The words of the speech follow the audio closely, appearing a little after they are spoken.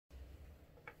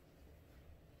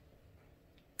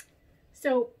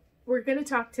So we're going to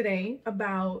talk today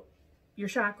about your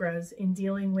chakras in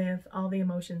dealing with all the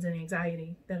emotions and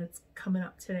anxiety that it's coming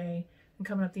up today and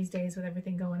coming up these days with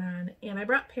everything going on. And I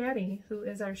brought Patty, who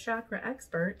is our chakra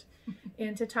expert,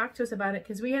 and to talk to us about it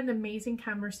because we had an amazing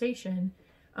conversation.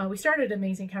 We started an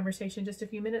amazing conversation just a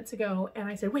few minutes ago, and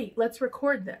I said, wait, let's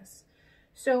record this.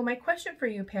 So my question for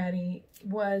you, Patty,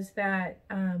 was that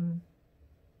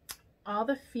all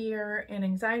the fear and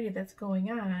anxiety that's going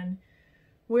on,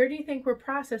 where do you think we're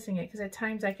processing it? Because at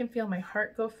times I can feel my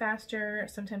heart go faster.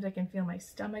 Sometimes I can feel my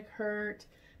stomach hurt.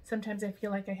 Sometimes I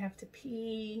feel like I have to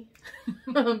pee.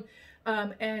 And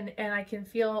I can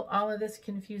feel all of this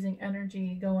confusing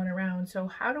energy going around. So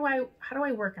how do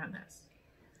I work on this?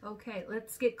 Okay,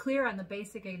 let's get clear on the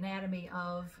basic anatomy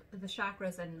of the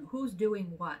chakras and who's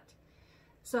doing what.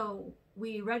 So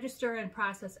we register and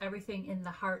process everything in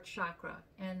the heart chakra,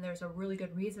 and there's a really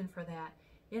good reason for that.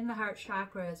 In the heart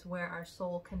chakra is where our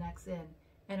soul connects in,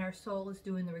 and our soul is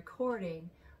doing the recording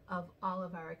of all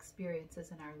of our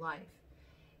experiences in our life.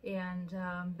 And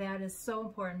that is so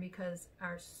important because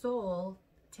our soul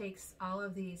takes all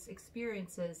of these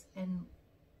experiences and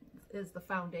is the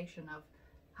foundation of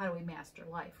how do we master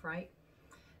life, right?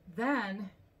 Then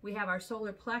we have our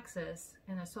solar plexus,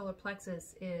 and the solar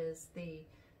plexus is the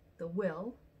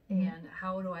will, and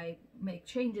how do I make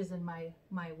changes in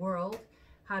my world?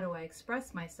 How do I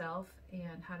express myself,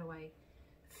 and how do I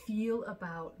feel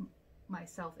about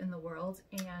myself in the world?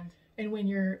 And when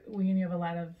you have a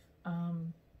lot of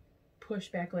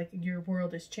pushback, like your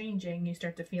world is changing, you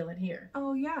start to feel it here.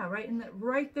 Oh yeah,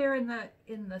 right there in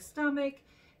the stomach.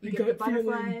 You get the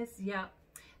butterflies. Yeah.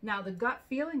 Now the gut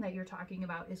feeling that you're talking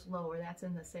about is lower. That's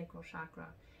in the sacral chakra.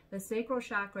 The sacral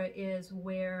chakra is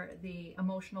where the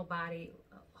emotional body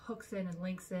hooks in and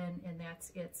links in, and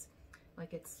that's its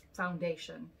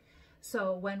foundation.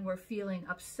 So when we're feeling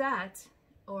upset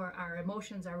or our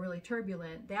emotions are really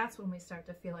turbulent, that's when we start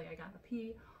to feel like I gotta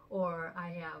pee, or I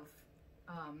have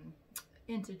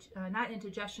not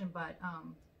indigestion, but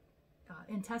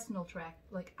intestinal tract,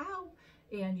 like ow,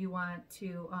 and you want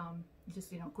to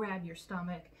just grab your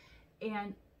stomach.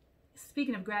 And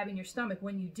speaking of grabbing your stomach,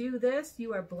 when you do this,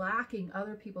 you are blocking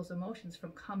other people's emotions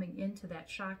from coming into that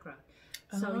chakra.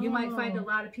 So you might find a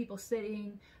lot of people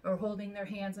sitting or holding their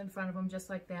hands in front of them just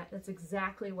like that. That's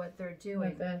exactly what they're doing.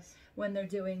 Like this. When they're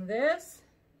doing this,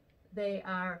 they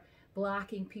are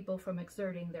blocking people from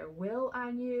exerting their will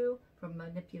on you, from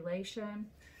manipulation.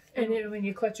 And when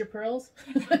you clutch your pearls?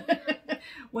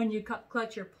 When you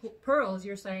clutch your pearls,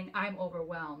 you're saying, I'm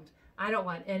overwhelmed. I don't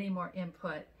want any more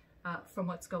input from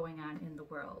what's going on in the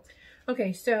world.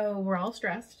 Okay, so we're all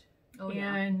stressed. Oh,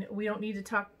 yeah. And we don't need to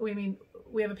talk. I mean,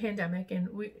 we have a pandemic, and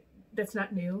that's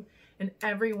not new. And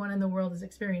everyone in the world is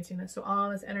experiencing this. So all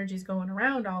this energy is going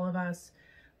around all of us.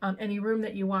 Any room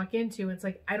that you walk into, it's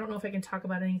like, I don't know if I can talk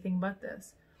about anything but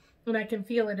this. And I can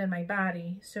feel it in my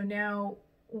body. So now,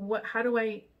 how do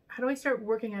I start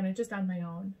working on it just on my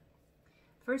own?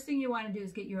 First thing you want to do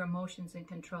is get your emotions in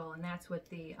control, and that's with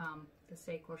the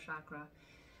sacral chakra.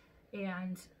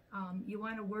 And you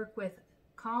want to work with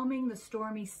calming the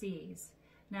stormy seas.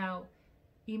 Now,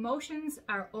 emotions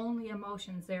are only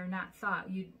emotions. They're not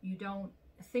thought. You don't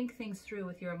think things through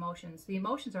with your emotions. The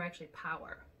emotions are actually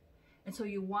power. And so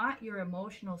you want your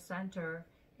emotional center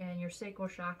and your sacral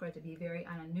chakra to be very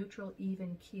on a neutral,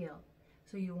 even keel.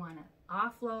 So you want to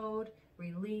offload,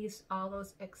 release all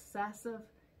those excessive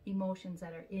emotions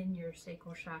that are in your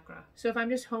sacral chakra. So if I'm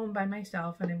just home by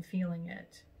myself and I'm feeling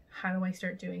it, how do I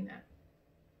start doing that?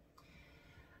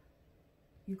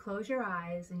 You close your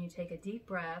eyes and you take a deep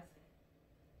breath,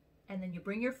 and then you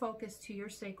bring your focus to your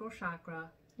sacral chakra,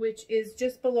 which is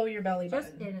just below your belly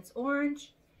button. And it's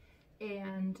orange,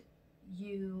 and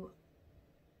you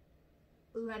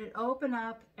let it open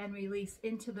up and release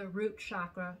into the root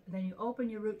chakra. And then you open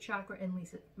your root chakra and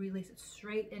release it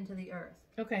straight into the earth.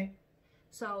 Okay.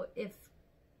 So if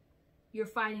you're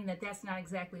finding that that's not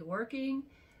exactly working,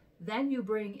 then you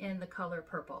bring in the color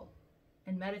purple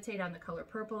and meditate on the color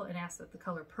purple and ask that the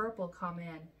color purple come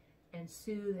in and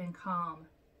soothe and calm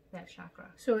that chakra.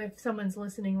 So if someone's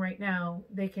listening right now,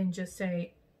 they can just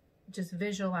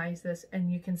visualize this,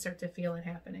 and you can start to feel it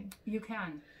happening. You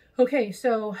can. Okay,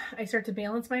 so I start to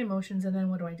balance my emotions, and then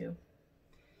what do I do?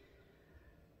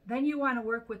 Then you want to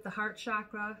work with the heart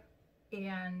chakra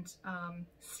and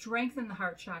strengthen the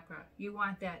heart chakra. You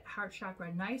want that heart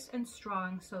chakra nice and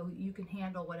strong so you can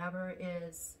handle whatever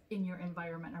is in your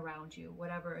environment around you,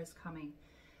 whatever is coming.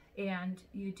 And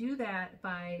you do that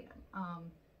by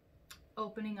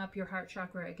opening up your heart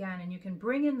chakra again, and you can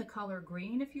bring in the color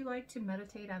green if you like to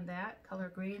meditate on that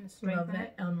color green, strengthen Love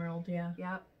that it. emerald, yeah.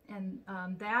 Yep. And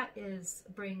that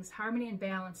brings harmony and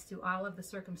balance to all of the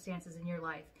circumstances in your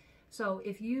life. So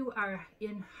if you are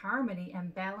in harmony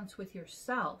and balance with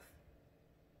yourself,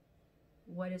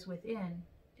 what is within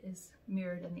is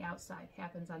mirrored in the outside,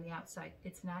 happens on the outside.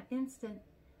 It's not instant,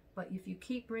 but if you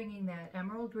keep bringing that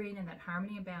emerald green and that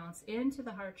harmony and balance into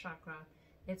the heart chakra,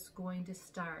 it's going to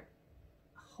start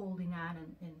holding on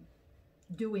and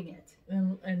doing it.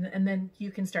 And then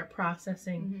you can start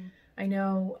processing. I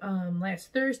know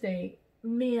last Thursday,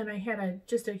 man, I had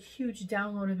just a huge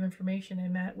download of information. I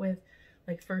met with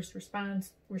like first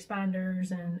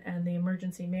responders and the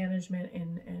emergency management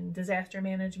and disaster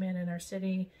management in our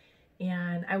city.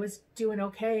 And I was doing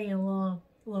okay and a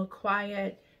little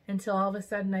quiet until all of a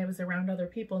sudden I was around other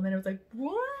people. And then it was like,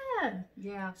 what?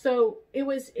 Yeah. So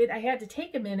I had to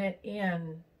take a minute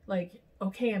and like,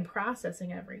 okay, I'm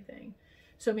processing everything.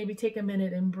 So maybe take a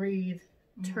minute and breathe,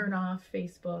 turn off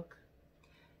Facebook.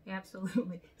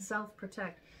 Absolutely.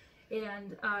 Self-protect.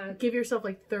 And give yourself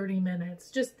like 30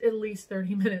 minutes, just at least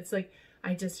 30 minutes. Like,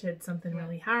 I just hit something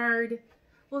really hard.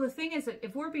 Well, the thing is that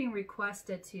if we're being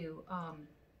requested to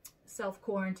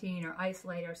self-quarantine or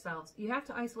isolate ourselves, you have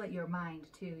to isolate your mind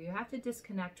too. You have to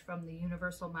disconnect from the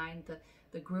universal mind,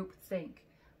 the group think.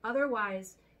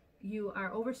 Otherwise, you are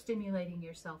overstimulating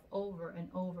yourself over and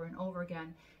over and over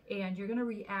again, and you're going to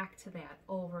react to that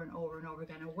over and over and over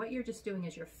again. And what you're just doing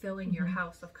is you're filling your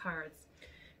house of cards.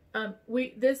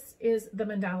 This is the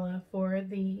mandala for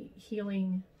the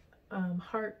healing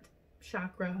heart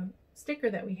chakra sticker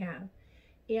that we have.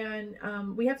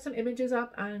 And we have some images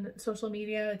up on social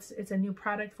media. It's a new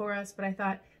product for us, but I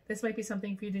thought this might be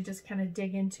something for you to just kind of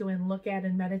dig into and look at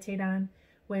and meditate on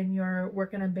when you're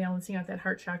working on balancing out that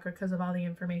heart chakra because of all the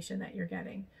information that you're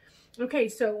getting. Okay,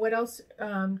 so what else,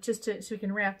 so we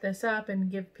can wrap this up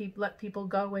and let people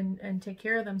go and take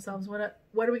care of themselves. What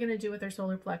are we going to do with our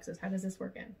solar plexus? How does this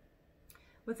work in?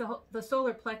 With the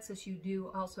solar plexus, you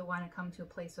do also want to come to a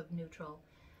place of neutral.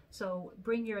 So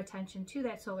bring your attention to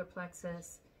that solar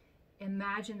plexus.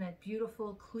 Imagine that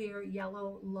beautiful, clear,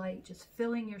 yellow light just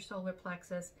filling your solar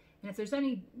plexus. And if there's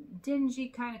any dingy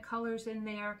kind of colors in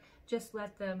there, just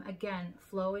let them, again,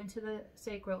 flow into the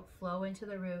sacral, flow into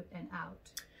the root, and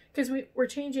out. Because we're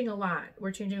changing a lot.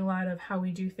 We're changing a lot of how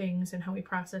we do things and how we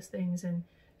process things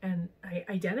and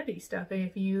identity stuff.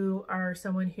 If you are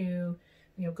someone who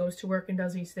goes to work and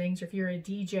does these things, or if you're a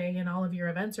DJ and all of your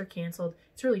events are canceled,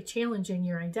 it's really challenging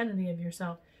your identity of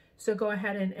yourself. So go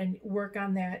ahead and work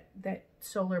on that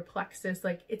solar plexus.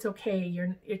 Like, it's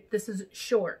okay. This is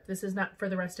short. This is not for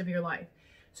the rest of your life.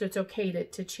 So it's okay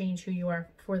to change who you are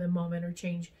for the moment, or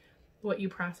change what you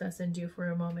process and do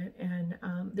for a moment. And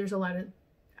there's a lot of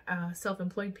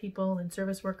self-employed people and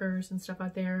service workers and stuff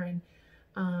out there,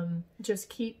 and just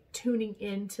keep tuning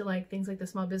into like things like the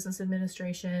Small Business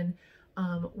Administration,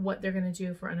 what they're going to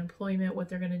do for unemployment, what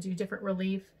they're going to do, different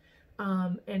relief,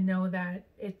 and know that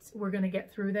we're going to get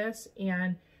through this.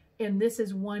 And this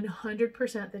is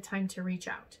 100% the time to reach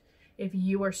out. If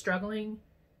you are struggling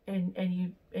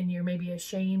and you're maybe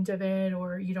ashamed of it,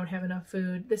 or you don't have enough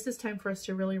food, this is time for us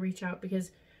to really reach out,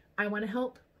 because I want to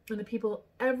help. And the people,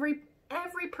 every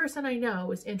person I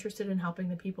know is interested in helping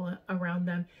the people around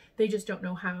them. They just don't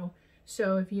know how.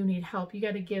 So if you need help, you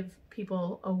got to give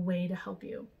people a way to help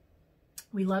you.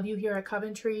 We love you here at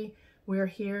Coventry. We're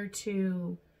here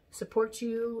to support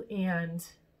you, and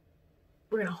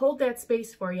we're going to hold that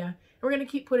space for you. And we're going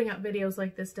to keep putting out videos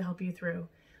like this to help you through.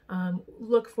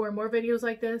 Look for more videos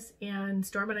like this, and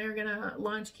Storm and I are going to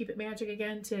launch Keep It Magic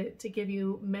again to give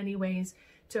you many ways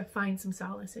to find some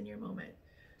solace in your moment.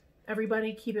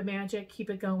 Everybody, keep it magic, keep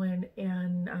it going,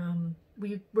 and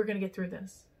we're going to get through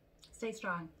this. Stay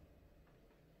strong.